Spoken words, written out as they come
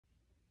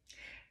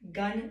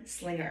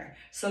GunSlinger.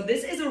 So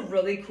this is a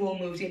really cool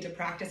move to get to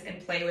practice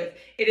and play with.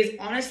 It is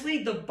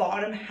honestly the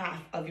bottom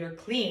half of your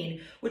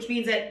clean, which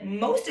means that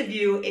most of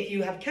you, if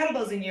you have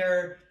kettlebells in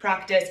your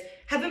practice,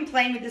 have been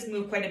playing with this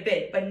move quite a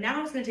bit, but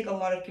now it's gonna take a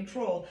lot of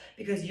control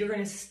because you're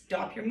gonna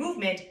stop your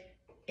movement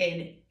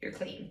in your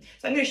clean.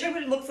 So I'm gonna show you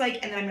what it looks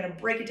like, and then I'm gonna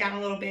break it down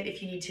a little bit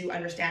if you need to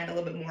understand a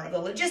little bit more of the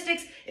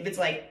logistics, if it's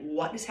like,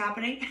 what is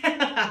happening?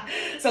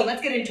 So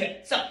let's get into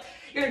it. So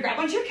you're gonna grab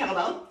onto your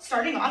kettlebell.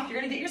 Starting off, you're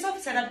gonna get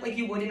yourself set up like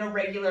you would in a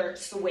regular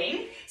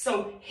swing.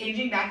 So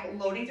hinging back,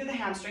 loading through the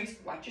hamstrings.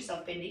 Watch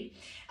yourself, Bindi.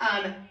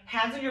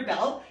 Hands on your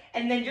belt,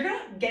 and then you're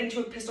gonna get into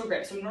a pistol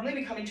grip. So normally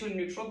we come into a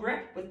neutral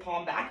grip with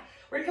palm back.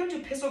 We're gonna come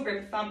to a pistol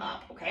grip, thumb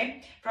up,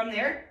 okay? From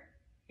there,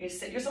 you're gonna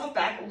sit yourself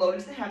back, load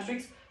into the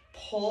hamstrings,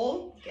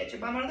 pull, get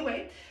your bum out of the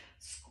way,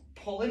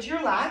 pull into your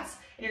lats,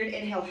 and you're gonna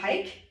inhale,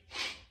 hike,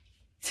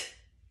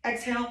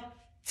 exhale,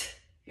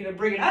 you're gonna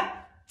bring it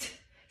up,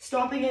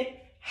 stopping it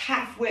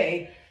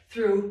halfway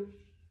through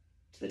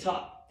to the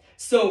top.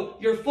 So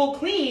your full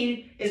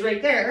clean is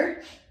right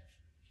there,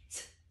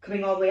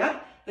 coming all the way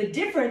up. The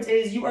difference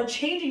is you are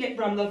changing it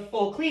from the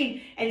full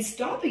clean and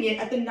stopping it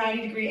at the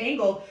 90-degree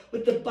angle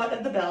with the butt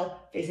of the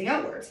bell facing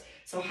outwards.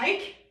 So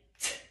hike,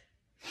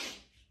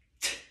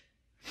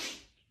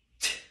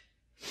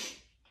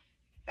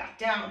 back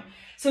down.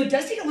 So it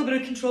does take a little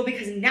bit of control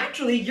because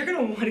naturally you're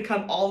gonna want to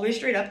come all the way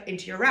straight up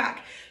into your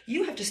rack.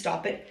 You have to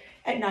stop it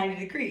at 90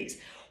 degrees.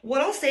 What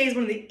I'll say is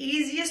one of the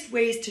easiest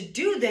ways to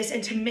do this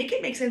and to make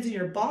it make sense in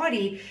your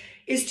body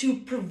is to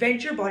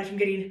prevent your body from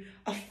getting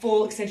a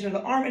full extension of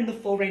the arm and the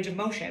full range of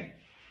motion.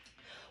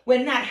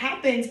 When that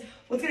happens,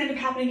 what's gonna end up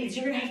happening is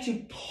you're gonna have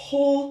to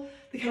pull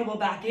the kettlebell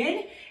back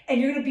in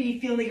and you're gonna be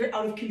feeling like you're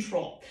out of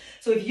control.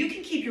 So if you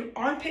can keep your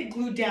armpit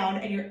glued down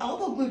and your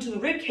elbow glued to the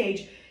rib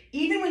cage,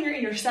 even when you're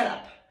in your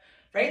setup,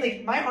 right?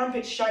 Like my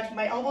armpit's shut,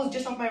 my elbow's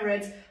just off my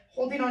ribs,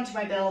 holding onto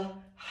my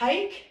bell,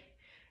 hike,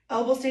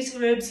 elbow stays to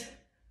the ribs,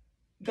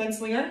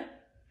 GunSlinger,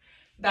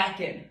 back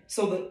in.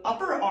 So the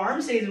upper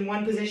arm stays in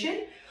one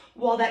position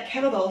while that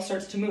kettlebell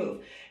starts to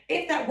move.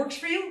 If that works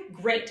for you,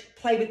 great,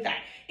 play with that.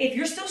 If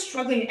you're still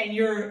struggling and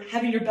you're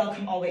having your bell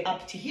come all the way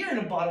up to here and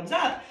it bottoms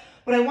up,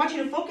 what I want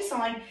you to focus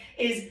on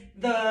is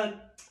the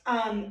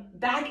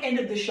back end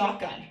of the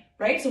shotgun,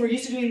 right? So we're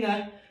used to doing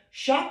the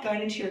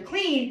shotgun into your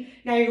clean.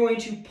 Now you're going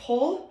to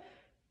pull,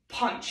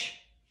 punch,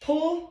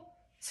 pull,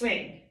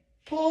 swing,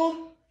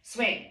 pull,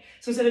 swing.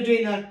 So instead of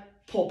doing the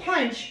pull,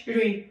 punch, you're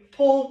doing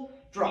pull,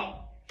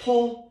 drop,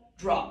 pull,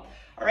 drop.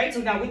 All right,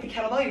 so now with the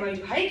kettlebell, you're going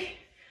to hike,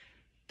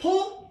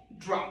 pull,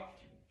 drop,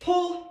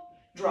 pull,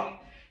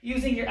 drop.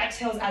 Using your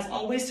exhales as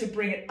always to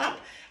bring it up.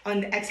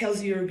 On the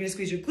exhales, you're going to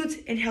squeeze your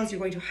glutes. Inhales, you're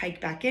going to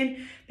hike back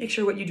in. Make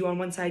sure what you do on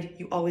one side,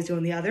 you always do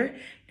on the other.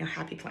 Now,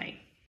 happy playing.